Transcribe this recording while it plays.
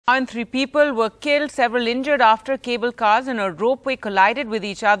And 3 people were killed, several injured after cable cars in a ropeway collided with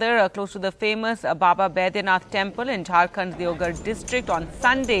each other close to the famous Baba Baidyanath Temple in Jharkhand's Deoghar district on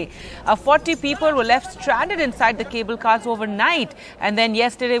Sunday. 40 people were left stranded inside the cable cars overnight. And then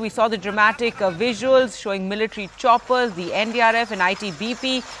yesterday we saw the dramatic visuals showing military choppers, the NDRF and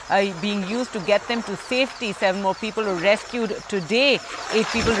ITBP being used to get them to safety. 7 more people were rescued today. 8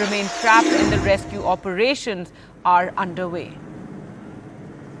 people remain trapped and the rescue operations are underway.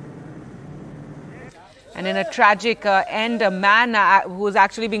 And in a tragic end, a man who was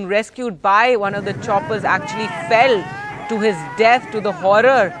actually being rescued by one of the choppers actually fell to his death, to the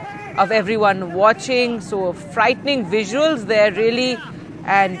horror of everyone watching. So frightening visuals there, really.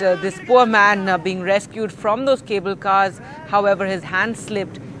 And this poor man being rescued from those cable cars. However, his hand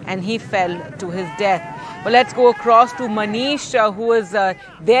slipped and he fell to his death. Well, let's go across to Manish, who was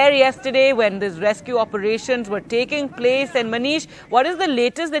there yesterday when these rescue operations were taking place. And Manish, what is the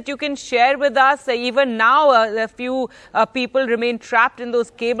latest that you can share with us? Even now, a few people remain trapped in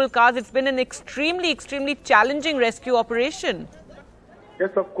those cable cars. It's been an extremely challenging rescue operation. Yes,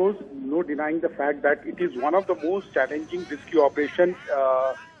 of course, no denying the fact that it is one of the most challenging rescue operations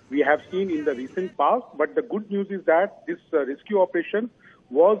we have seen in the recent past. But the good news is that this rescue operation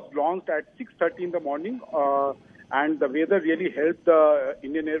was launched at 6:30 in the morning, and the weather really helped the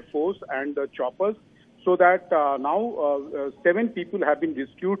Indian Air Force and the choppers, so that now 7 people have been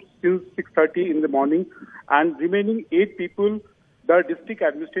rescued since 6:30 in the morning, and remaining 8 people, the district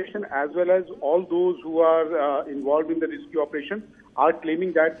administration as well as all those who are involved in the rescue operation are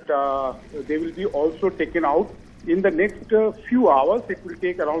claiming that they will be also taken out in the next few hours. It will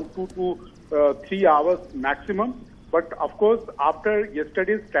take around 2 to 3 hours maximum. But of course, after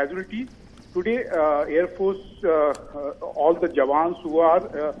yesterday's casualty, today Air Force, all the Jawans who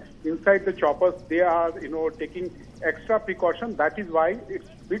are inside the choppers, they are taking extra precaution. That is why it's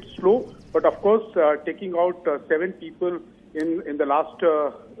a bit slow. But of course, taking out 7 people in the last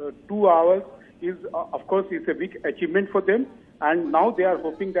 2 hours is of course is a big achievement for them. And now they are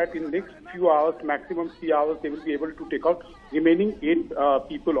hoping that in the next few hours, maximum 3 hours, they will be able to take out remaining 8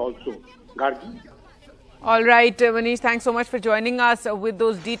 people also. Gargi. All right, Manish, thanks so much for joining us with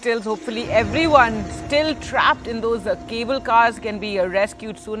those details. Hopefully everyone still trapped in those cable cars can be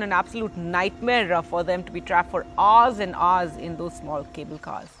rescued soon. An absolute nightmare for them to be trapped for hours and hours in those small cable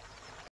cars.